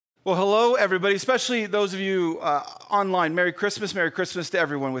Well, hello, everybody, especially those of you online. Merry Christmas to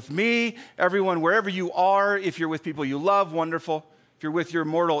everyone with me, everyone wherever you are. If you're with people you love, wonderful. If you're with your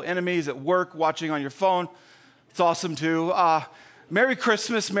mortal enemies at work, watching on your phone, it's awesome too. Merry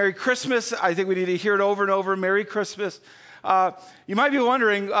Christmas. I think we need to hear it over and over. Merry Christmas. You might be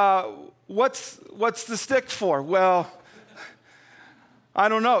wondering, what's the stick for? Well, I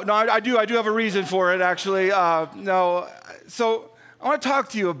don't know. No, I do have a reason for it, actually. So I want to talk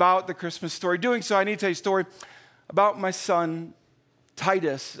to you about the Christmas story. Doing so, I need to tell you a story about my son,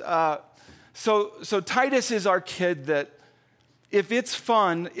 Titus. So Titus is our kid that if it's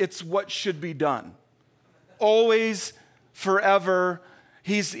fun, it's what should be done. Always, forever.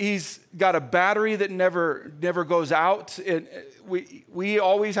 He's got a battery that never goes out. We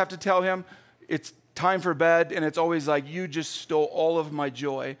always have to tell him it's time for bed, and it's always like, you just stole all of my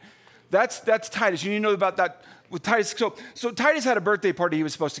joy. That's Titus. You need to know about that with Titus. So Titus had a birthday party he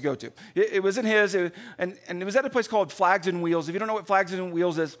was supposed to go to. It wasn't his, and it was at a place called Flags and Wheels. If you don't know what Flags and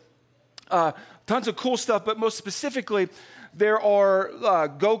Wheels is, tons of cool stuff, but most specifically, there are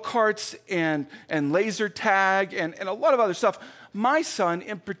go-karts and laser tag and a lot of other stuff. My son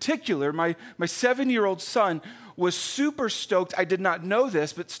in particular, my 7-year-old son, was super stoked. I did not know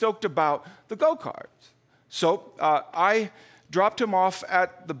this, but stoked about the go-karts. So I dropped him off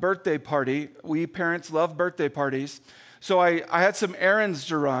at the birthday party. We parents love birthday parties. So I had some errands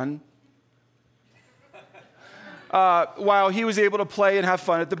to run while he was able to play and have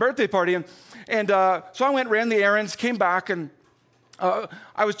fun at the birthday party. And so I went, ran the errands, came back, and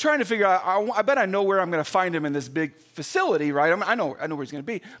I was trying to figure out, I bet I know where I'm going to find him in this big facility, right? I know where he's going to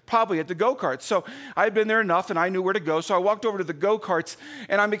be, probably at the go-karts. So I had been there enough, and I knew where to go. So I walked over to the go-karts,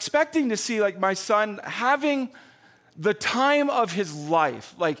 and I'm expecting to see like my son having the time of his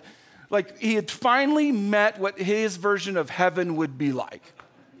life. Like he had finally met what his version of heaven would be like.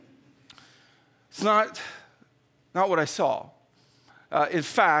 It's not what I saw. In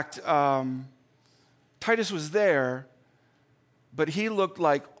fact, Titus was there, but he looked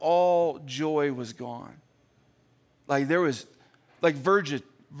like all joy was gone. Like there was like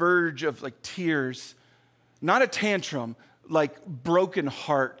verge of like tears, not a tantrum, like broken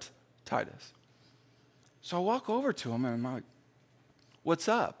heart Titus. So I walk over to him and I'm like, what's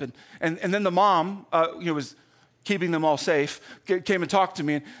up? And then the mom, was keeping them all safe, came and talked to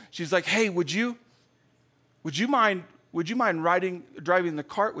me, and she's like, hey, would you mind driving the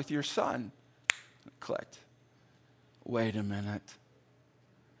cart with your son? It clicked. Wait a minute.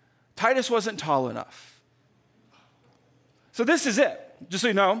 Titus wasn't tall enough. So this is it, just so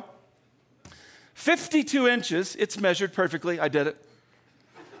you know. 52 inches, it's measured perfectly. I did it.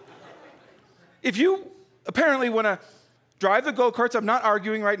 If you apparently want to drive the go-karts, I'm not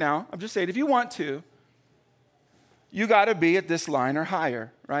arguing right now. I'm just saying, if you want to, you got to be at this line or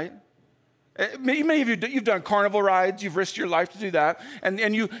higher, right? Many of you, you've done carnival rides, you've risked your life to do that,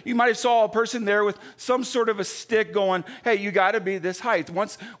 and you might have saw a person there with some sort of a stick going, hey, you got to be this height.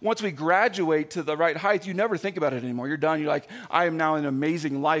 Once we graduate to the right height, you never think about it anymore. You're done. You're like, I am now in an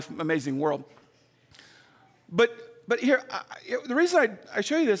amazing life, amazing world. But here, the reason I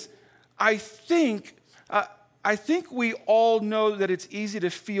show you this, I think we all know that it's easy to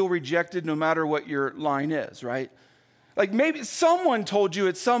feel rejected no matter what your line is, right? Like maybe someone told you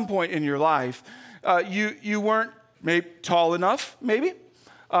at some point in your life you weren't maybe tall enough, maybe,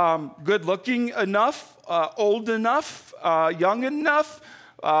 good looking enough, old enough, young enough,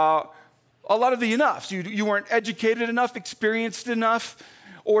 a lot of the enoughs. You weren't educated enough, experienced enough,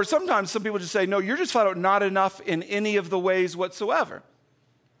 or sometimes some people just say, no, you're just flat out not enough in any of the ways whatsoever.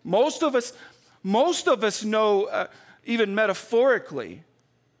 Most of us know, even metaphorically,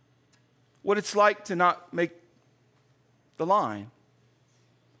 what it's like to not make the line.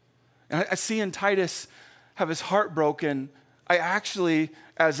 And I see in Titus have his heart broken. I actually,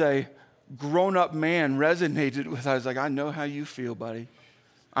 as a grown-up man, resonated with. I was like, I know how you feel, buddy.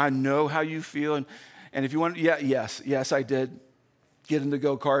 I know how you feel. And if you want, yes, I did get in the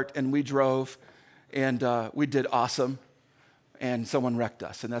go-kart, and we drove, and we did awesome, and someone wrecked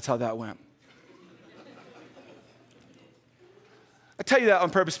us, and that's how that went. I tell you that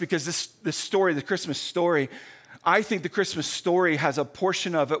on purpose because this story, the Christmas story, I think the Christmas story has a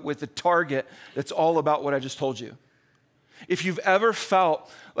portion of it with a target that's all about what I just told you. If you've ever felt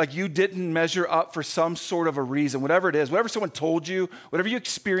like you didn't measure up for some sort of a reason, whatever it is, whatever someone told you, whatever you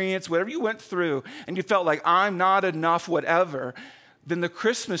experienced, whatever you went through, and you felt like I'm not enough, whatever, then the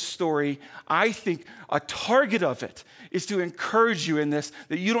Christmas story, I think a target of it is to encourage you in this,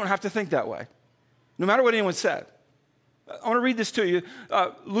 that you don't have to think that way, no matter what anyone said. I want to read this to you.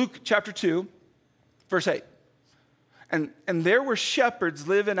 Luke chapter 2, verse 8. And there were shepherds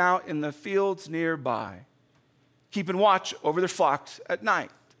living out in the fields nearby, keeping watch over their flocks at night.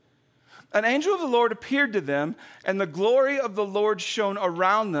 An angel of the Lord appeared to them, and the glory of the Lord shone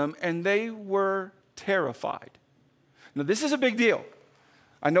around them, and they were terrified. Now, this is a big deal.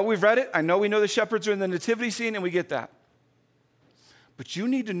 I know we've read it. I know we know the shepherds are in the nativity scene, and we get that. But you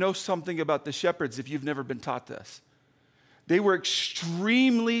need to know something about the shepherds if you've never been taught this. They were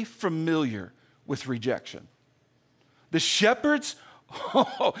extremely familiar with rejection. The shepherds,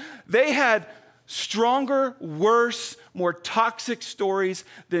 they had stronger, worse, more toxic stories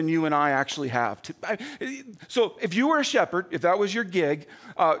than you and I actually have. So if you were a shepherd, if that was your gig,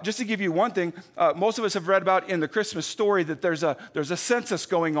 just to give you one thing, most of us have read about in the Christmas story that there's a census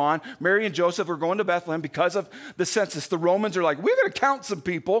going on. Mary and Joseph are going to Bethlehem because of the census. The Romans are like, we're going to count some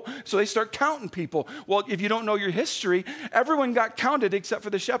people. So they start counting people. Well, if you don't know your history, everyone got counted except for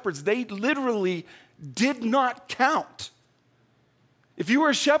the shepherds. They literally did not count. If you were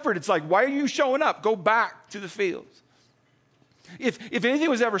a shepherd, it's like, why are you showing up? Go back to the fields. If anything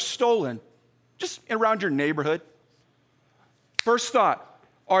was ever stolen, just around your neighborhood, first thought,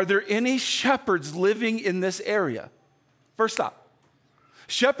 are there any shepherds living in this area? First thought.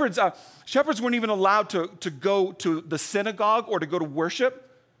 Shepherds weren't even allowed to go to the synagogue or to go to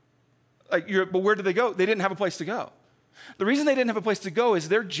worship. But where did they go? They didn't have a place to go. The reason they didn't have a place to go is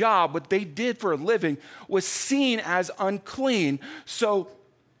their job, what they did for a living, was seen as unclean. So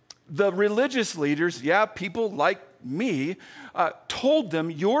the religious leaders, people like me, told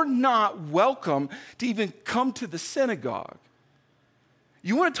them, you're not welcome to even come to the synagogue.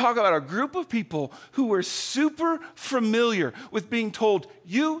 You want to talk about a group of people who were super familiar with being told,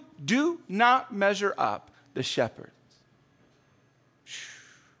 you do not measure up, the shepherds.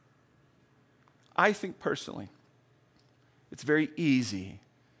 I think personally, it's very easy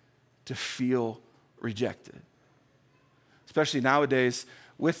to feel rejected, especially nowadays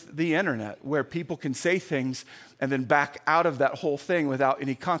with the internet, where people can say things and then back out of that whole thing without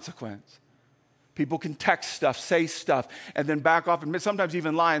any consequence. People can text stuff, say stuff, and then back off and sometimes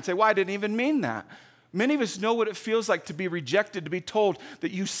even lie and say, well, I didn't even mean that. Many of us know what it feels like to be rejected, to be told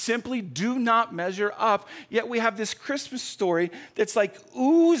that you simply do not measure up. Yet we have this Christmas story that's like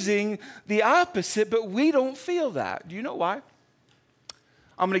oozing the opposite, but we don't feel that. Do you know why?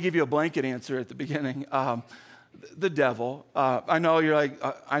 I'm going to give you a blanket answer at the beginning. The devil. I know you're like,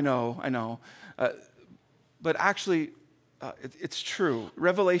 I know. But actually, it's true.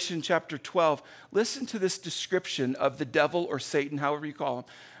 Revelation chapter 12. Listen to this description of the devil or Satan, however you call him.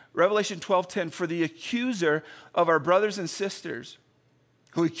 Revelation 12:10, for the accuser of our brothers and sisters,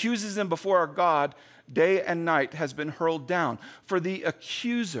 who accuses them before our God day and night, has been hurled down. For the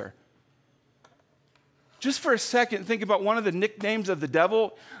accuser. Just for a second, think about one of the nicknames of the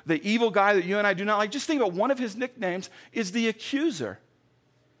devil, the evil guy that you and I do not like. Just think about one of his nicknames is the accuser.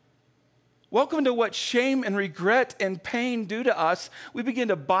 Welcome to what shame and regret and pain do to us. We begin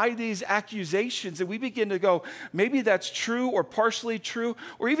to buy these accusations and we begin to go, maybe that's true or partially true.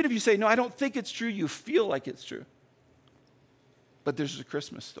 Or even if you say, no, I don't think it's true, you feel like it's true. But there's a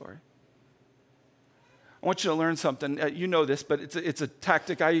Christmas story. I want you to learn something. You know this, but it's a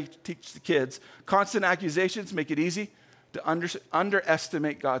tactic I teach the kids. Constant accusations make it easy to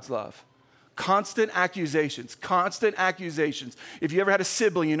underestimate God's love. Constant accusations. If you ever had a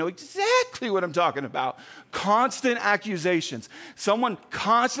sibling, you know exactly what I'm talking about. Constant accusations. Someone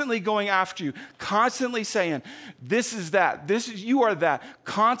constantly going after you, constantly saying, this is that, you are that.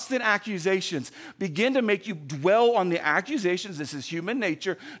 Constant accusations begin to make you dwell on the accusations. This is human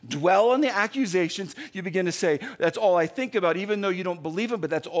nature. Dwell on the accusations. You begin to say, that's all I think about, even though you don't believe them, but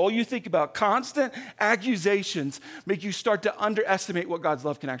that's all you think about. Constant accusations make you start to underestimate what God's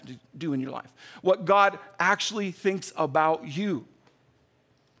love can actually do in your life. What God actually thinks about you.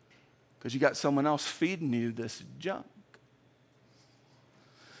 Because you got someone else feeding you this junk.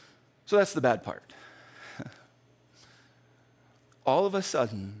 So that's the bad part. All of a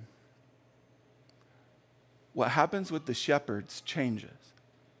sudden, what happens with the shepherds changes.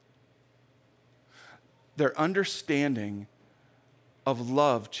 Their understanding of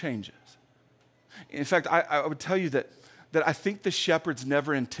love changes. In fact, I would tell you that I think the shepherds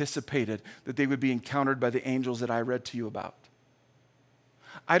never anticipated that they would be encountered by the angels that I read to you about.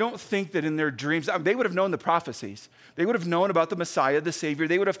 I don't think that in their dreams, they would have known the prophecies. They would have known about the Messiah, the Savior.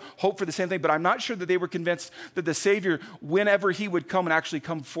 They would have hoped for the same thing, but I'm not sure that they were convinced that the Savior, whenever he would come and actually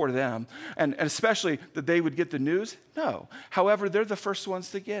come for them, and especially that they would get the news. No. However, they're the first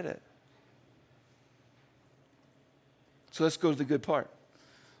ones to get it. So let's go to the good part.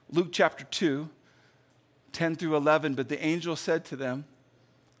 Luke chapter 2, 10 through 11, but the angel said to them,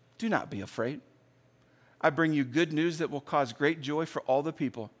 do not be afraid. I bring you good news that will cause great joy for all the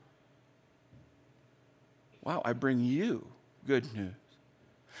people. Wow, I bring you good news.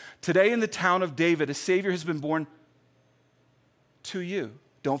 Today in the town of David, a Savior has been born to you.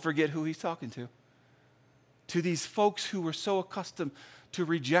 Don't forget who he's talking to. To these folks who were so accustomed to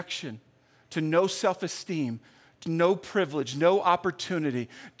rejection, to no self-esteem, to no privilege, no opportunity.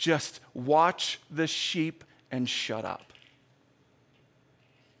 Just watch the sheep and shut up.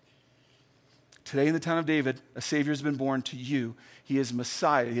 Today in the town of David, a Savior has been born to you. He is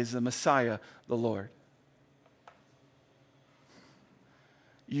Messiah. He is the Messiah, the Lord.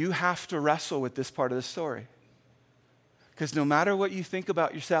 You have to wrestle with this part of the story. Because no matter what you think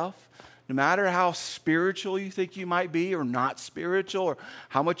about yourself, no matter how spiritual you think you might be or not spiritual or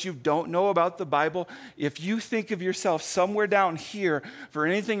how much you don't know about the Bible, if you think of yourself somewhere down here for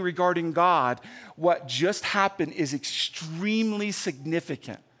anything regarding God, what just happened is extremely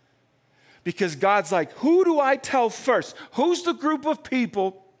significant. Because God's like, who do I tell first? Who's the group of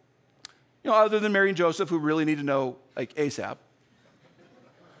people, other than Mary and Joseph, who really need to know like ASAP?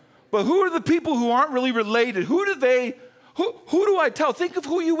 But who are the people who aren't really related? Who do I tell? Think of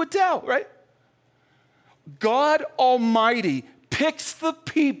who you would tell, right? God Almighty picks the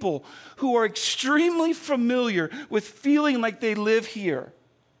people who are extremely familiar with feeling like they live here.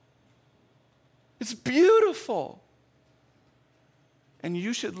 It's beautiful. And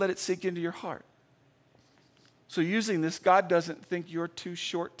you should let it sink into your heart. So using this, God doesn't think you're too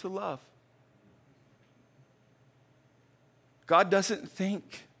short to love. God doesn't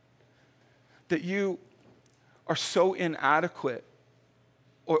think that you are so inadequate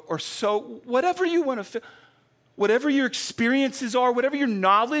or so, whatever you want to feel, whatever your experiences are, whatever your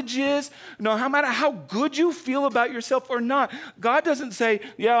knowledge is, no matter how good you feel about yourself or not, God doesn't say,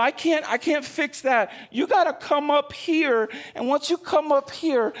 yeah, I can't fix that. You got to come up here. And once you come up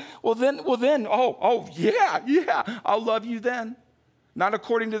here, well then, yeah, I'll love you then. Not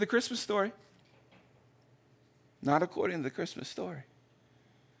according to the Christmas story. Not according to the Christmas story.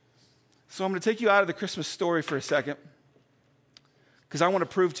 So I'm going to take you out of the Christmas story for a second because I want to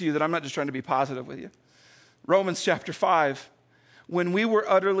prove to you that I'm not just trying to be positive with you. Romans chapter 5, when we were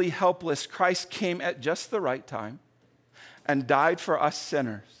utterly helpless, Christ came at just the right time and died for us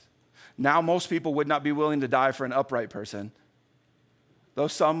sinners. Now most people would not be willing to die for an upright person, though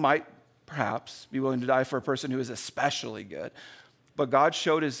some might perhaps be willing to die for a person who is especially good. But God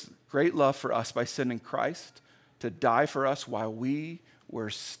showed his great love for us by sending Christ to die for us while we were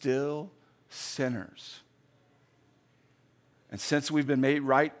still sinners. And since we've been made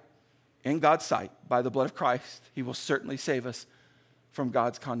right in God's sight by the blood of Christ, he will certainly save us from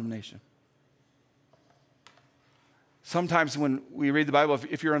God's condemnation. Sometimes when we read the Bible,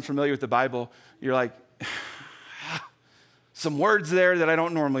 if you're unfamiliar with the Bible, you're like, some words there that I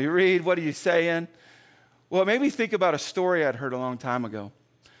don't normally read. What are you saying? Well, it made me think about a story I'd heard a long time ago.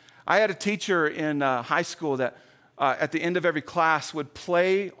 I had a teacher in high school that at the end of every class would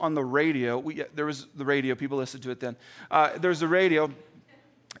play on the radio. There was the radio. People listened to it then. There was the radio,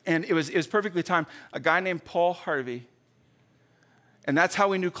 and it was perfectly timed. A guy named Paul Harvey, and that's how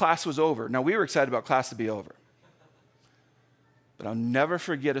we knew class was over. Now, we were excited about class to be over. But I'll never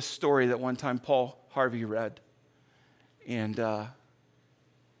forget a story that one time Paul Harvey read. And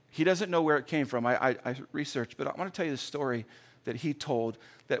he doesn't know where it came from. I researched, but I want to tell you the story that he told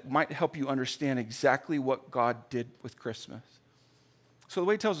that might help you understand exactly what God did with Christmas. So the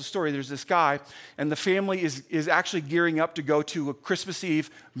way he tells the story, there's this guy, and the family is actually gearing up to go to a Christmas Eve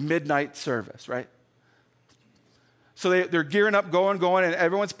midnight service, right? So they're gearing up, going, and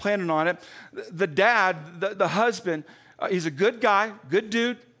everyone's planning on it. The dad, the husband, he's a good guy, good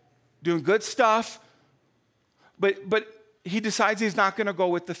dude, doing good stuff, but he decides he's not going to go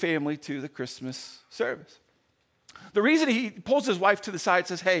with the family to the Christmas service. The reason he pulls his wife to the side and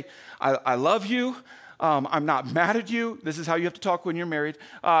says, hey, I love you. I'm not mad at you. This is how you have to talk when you're married.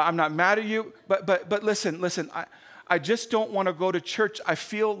 I'm not mad at you. But listen, I just don't want to go to church. I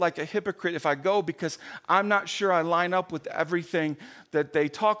feel like a hypocrite if I go because I'm not sure I line up with everything that they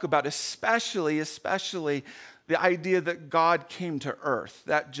talk about, especially the idea that God came to earth.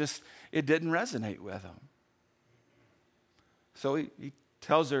 It didn't resonate with him. So he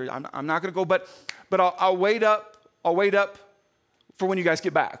tells her, I'm not going to go, but I'll wait up. I'll wait up for when you guys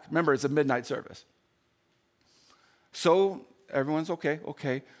get back. Remember, it's a midnight service. So everyone's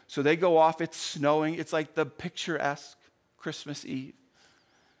okay. So they go off. It's snowing. It's like the picturesque Christmas Eve.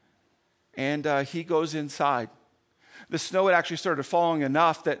 And he goes inside. the snow had actually started falling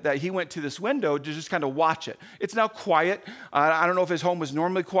enough that he went to this window to just kind of watch it. It's now quiet. I don't know if his home was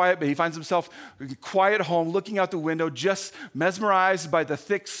normally quiet, but he finds himself quiet home, looking out the window, just mesmerized by the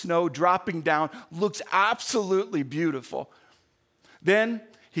thick snow dropping down. Looks absolutely beautiful. Then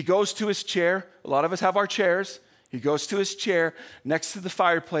he goes to his chair. A lot of us have our chairs. He goes to his chair next to the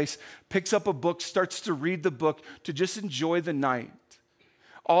fireplace, picks up a book, starts to read the book to just enjoy the night.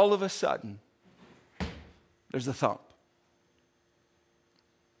 All of a sudden, there's a thump.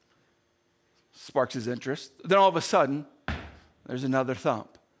 Sparks his interest. Then all of a sudden, there's another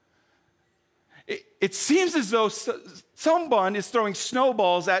thump. It seems as though someone is throwing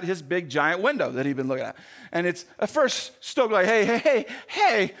snowballs at his big giant window that he'd been looking at. And it's at first stoked like,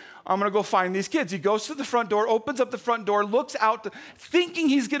 hey, I'm going to go find these kids. He goes to the front door, opens up the front door, looks out, thinking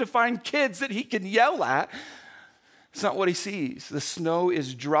he's going to find kids that he can yell at. It's not what he sees. The snow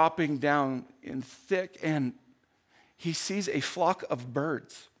is dropping down in thick, and he sees a flock of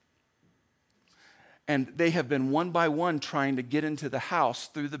birds. And they have been one by one trying to get into the house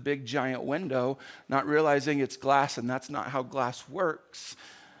through the big giant window, not realizing it's glass, and that's not how glass works.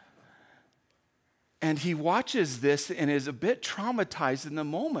 And he watches this and is a bit traumatized in the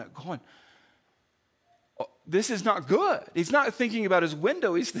moment, going, oh, this is not good. He's not thinking about his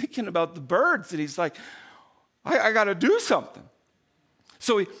window. He's thinking about the birds. And he's like, I got to do something.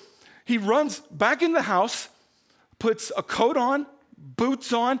 So he runs back in the house, puts a coat on,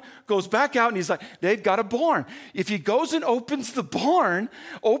 boots on, goes back out, and he's like, they've got a barn. If he goes and opens the barn,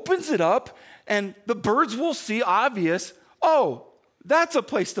 opens it up, and the birds will see obvious, oh, that's a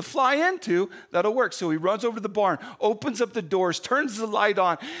place to fly into. That'll work. So he runs over to the barn, opens up the doors, turns the light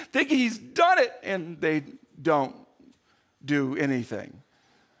on, thinking he's done it, and they don't do anything.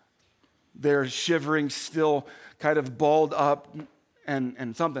 They're shivering, still kind of balled up,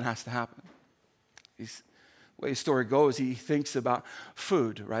 and something has to happen. The way the story goes, he thinks about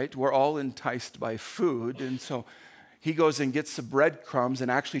food, right? We're all enticed by food, and so he goes and gets some breadcrumbs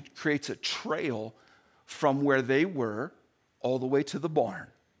and actually creates a trail from where they were all the way to the barn.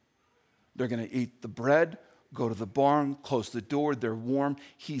 They're going to eat the bread, go to the barn, close the door. They're warm.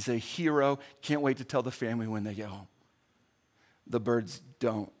 He's a hero. Can't wait to tell the family when they get home. The birds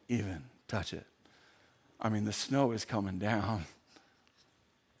don't even touch it. I mean, the snow is coming down.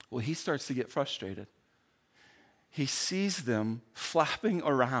 Well, he starts to get frustrated. He sees them flapping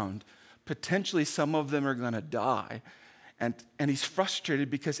around. Potentially, some of them are going to die. And he's frustrated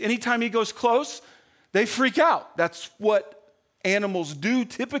because anytime he goes close, they freak out. That's what animals do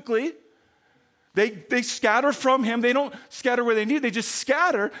typically. They scatter from him. They don't scatter where they need. They just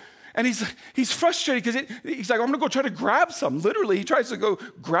scatter. And he's frustrated because he's like, I'm going to go try to grab some. Literally, he tries to go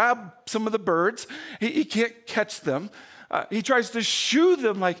grab some of the birds. He can't catch them. He tries to shoo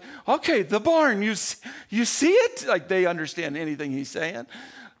them like, okay, the barn, you see it? Like they understand anything he's saying.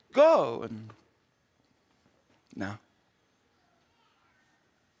 Go. And no.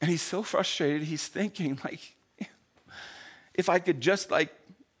 And he's so frustrated, he's thinking like, if I could just like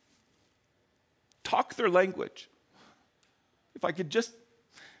talk their language, if I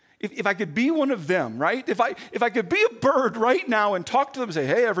could be one of them, right? If I could be a bird right now and talk to them and say,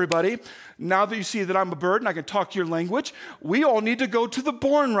 hey, everybody, now that you see that I'm a bird and I can talk your language, we all need to go to the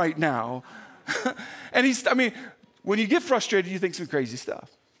barn right now. And when you get frustrated, you think some crazy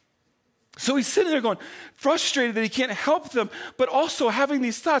stuff. So he's sitting there going, frustrated that he can't help them, but also having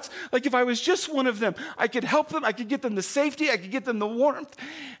these thoughts, like if I was just one of them, I could help them, I could get them the safety, I could get them the warmth.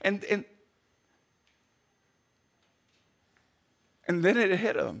 And then it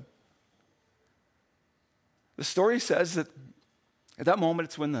hit him. The story says that at that moment,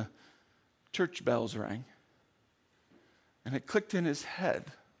 it's when the church bells rang. And it clicked in his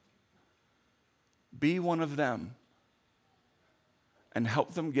head. Be one of them and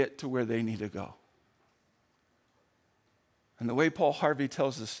help them get to where they need to go. And the way Paul Harvey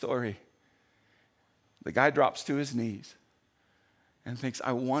tells the story, the guy drops to his knees and thinks,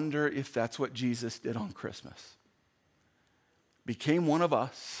 I wonder if that's what Jesus did on Christmas. Became one of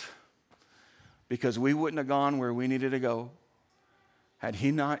us because we wouldn't have gone where we needed to go had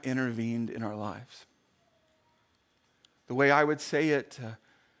he not intervened in our lives. The way I would say it,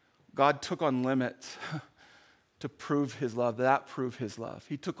 God took on limits to prove his love. That proved his love.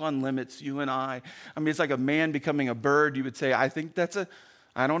 He took on limits, you and I. I mean, it's like a man becoming a bird. You would say, I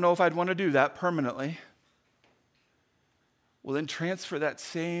don't know if I'd want to do that permanently. Well, then transfer that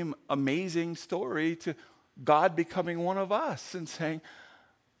same amazing story to God becoming one of us and saying,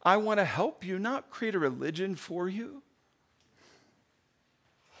 I want to help you, not create a religion for you.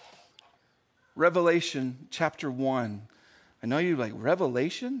 Revelation chapter 1. I know you're like,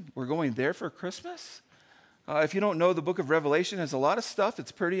 Revelation? We're going there for Christmas? If you don't know, the book of Revelation has a lot of stuff.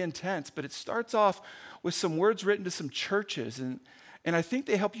 It's pretty intense, but it starts off with some words written to some churches, and I think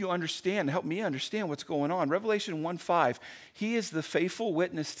they help me understand what's going on. Revelation 1:5, he is the faithful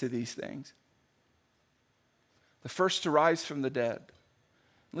witness to these things, the first to rise from the dead.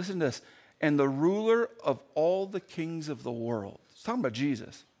 Listen to this. And the ruler of all the kings of the world. It's talking about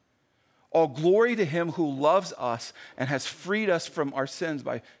Jesus. All glory to him who loves us and has freed us from our sins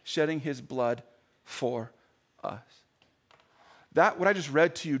by shedding his blood for us. That, what I just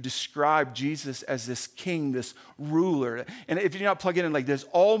read to you, described Jesus as this king, this ruler. And if you're not plugging in like this,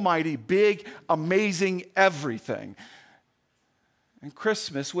 almighty, big, amazing, everything. And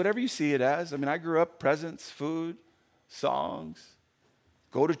Christmas, whatever you see it as, I grew up, presents, food, songs,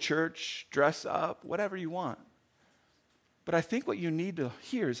 go to church, dress up, whatever you want. But I think what you need to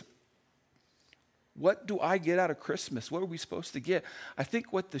hear is, what do I get out of Christmas? What are we supposed to get? I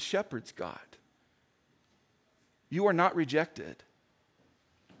think what the shepherds got. You are not rejected.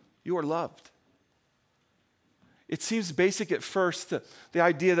 You are loved. It seems basic at first, the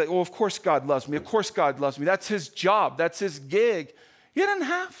idea that, of course God loves me. Of course God loves me. That's his job. That's his gig. He doesn't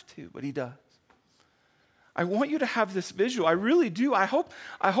have to, but he does. I want you to have this visual. I really do. I hope,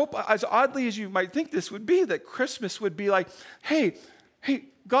 as oddly as you might think this would be, that Christmas would be like, hey,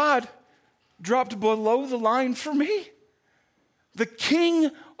 God dropped below the line for me. The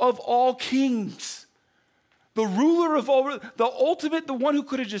King of all kings. The ruler of all, the ultimate, the one who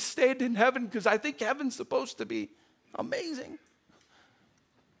could have just stayed in heaven, because I think heaven's supposed to be amazing.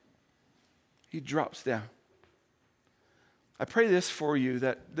 He drops down. I pray this for you,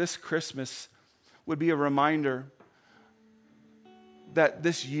 that this Christmas would be a reminder that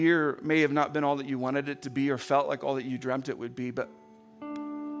this year may have not been all that you wanted it to be or felt like all that you dreamt it would be, but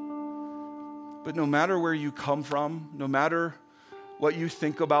no matter where you come from, no matter what you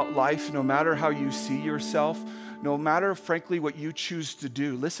think about life, no matter how you see yourself, no matter, frankly, what you choose to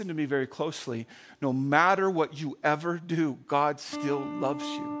do, listen to me very closely, no matter what you ever do, God still loves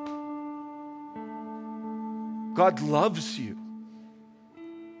you. God loves you.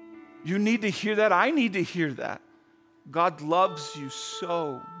 You need to hear that. I need to hear that. God loves you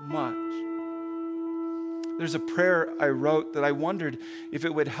so much. There's a prayer I wrote that I wondered if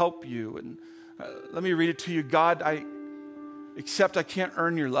it would help you. And let me read it to you. God, I can't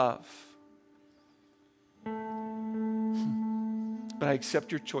earn your love. But I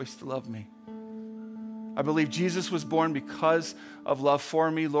accept your choice to love me. I believe Jesus was born because of love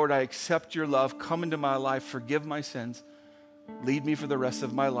for me. Lord, I accept your love. Come into my life. Forgive my sins. Lead me for the rest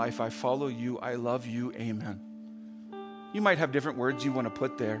of my life. I follow you. I love you. Amen. You might have different words you want to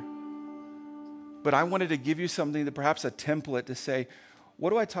put there. But I wanted to give you something, that perhaps a template to say,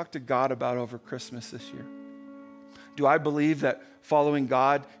 what do I talk to God about over Christmas this year? Do I believe that following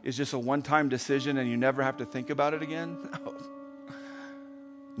God is just a one-time decision and you never have to think about it again? No.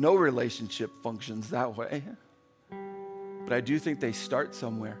 No relationship functions that way. But I do think they start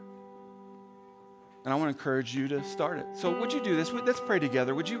somewhere. And I want to encourage you to start it. So would you do this? Let's pray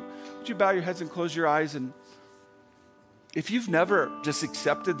together. Would you bow your heads and close your eyes? And if you've never just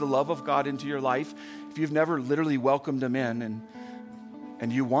accepted the love of God into your life, if you've never literally welcomed him in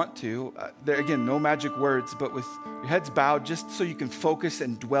and you want to, there again, no magic words, but with your heads bowed, just so you can focus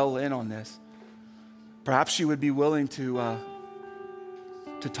and dwell in on this. Perhaps you would be willing to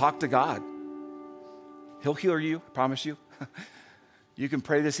talk to God. He'll heal you, I promise you. You can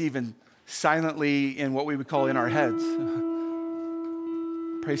pray this even silently in what we would call in our heads.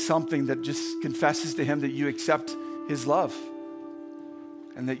 Pray something that just confesses to him that you accept his love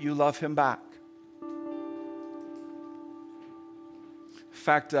and that you love him back. In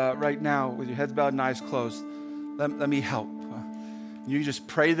fact, right now, with your heads bowed and eyes closed, let me help. You just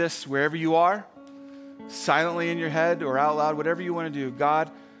pray this wherever you are, silently in your head or out loud, whatever you want to do.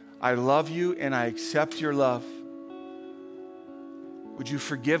 God, I love you and I accept your love. Would you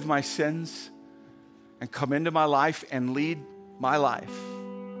forgive my sins and come into my life and lead my life?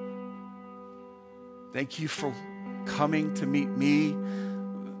 Thank you for coming to meet me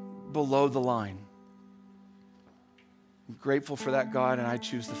below the line. I'm grateful for that, God, and I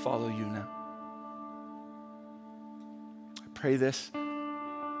choose to follow you now. I pray this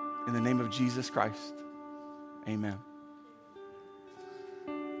in the name of Jesus Christ. Amen.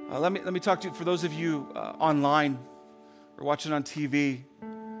 Let me talk to you, for those of you online or watching on TV.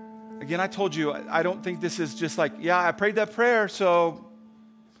 Again, I told you, I don't think this is just like, yeah, I prayed that prayer, so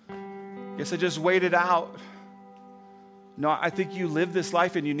I guess I just waited out. No, I think you live this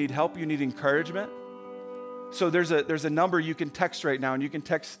life and you need help, you need encouragement. So there's a number you can text right now, and you can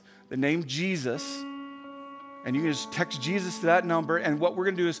text the name Jesus And you can just text Jesus to that number. And what we're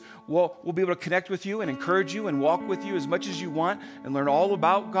going to do is we'll be able to connect with you and encourage you and walk with you as much as you want and learn all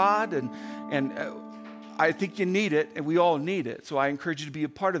about God. And I think you need it, and we all need it. So I encourage you to be a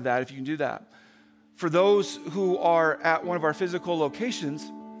part of that if you can do that. For those who are at one of our physical locations,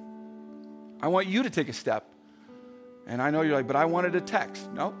 I want you to take a step. And I know you're like, but I wanted a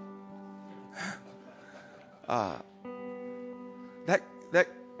text. No. That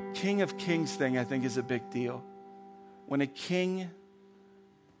King of Kings thing, I think, is a big deal. When a king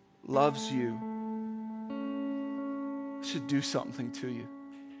loves you, it should do something to you.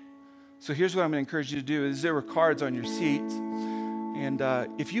 So here's what I'm going to encourage you to do. There were cards on your seats. And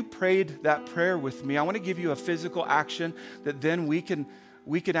if you prayed that prayer with me, I want to give you a physical action that then we can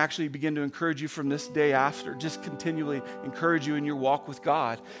actually begin to encourage you from this day after. Just continually encourage you in your walk with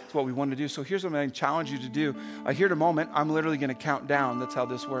God. That's what we want to do. So here's what I'm going to challenge you to do. Here in a moment, I'm literally going to count down. That's how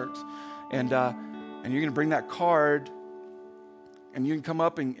this works. And you're going to bring that card, and you can come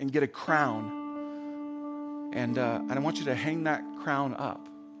up and get a crown. And I want you to hang that crown up.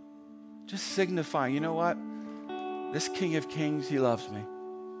 Just signifying, you know what? This King of Kings, he loves me.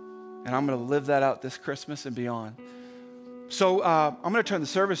 And I'm going to live that out this Christmas and beyond. So I'm going to turn the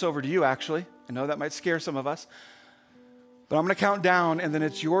service over to you, actually. I know that might scare some of us. But I'm going to count down, and then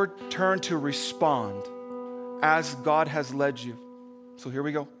it's your turn to respond as God has led you. So here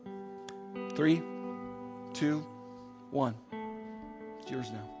we go. 3, 2, 1. It's yours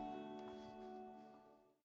now.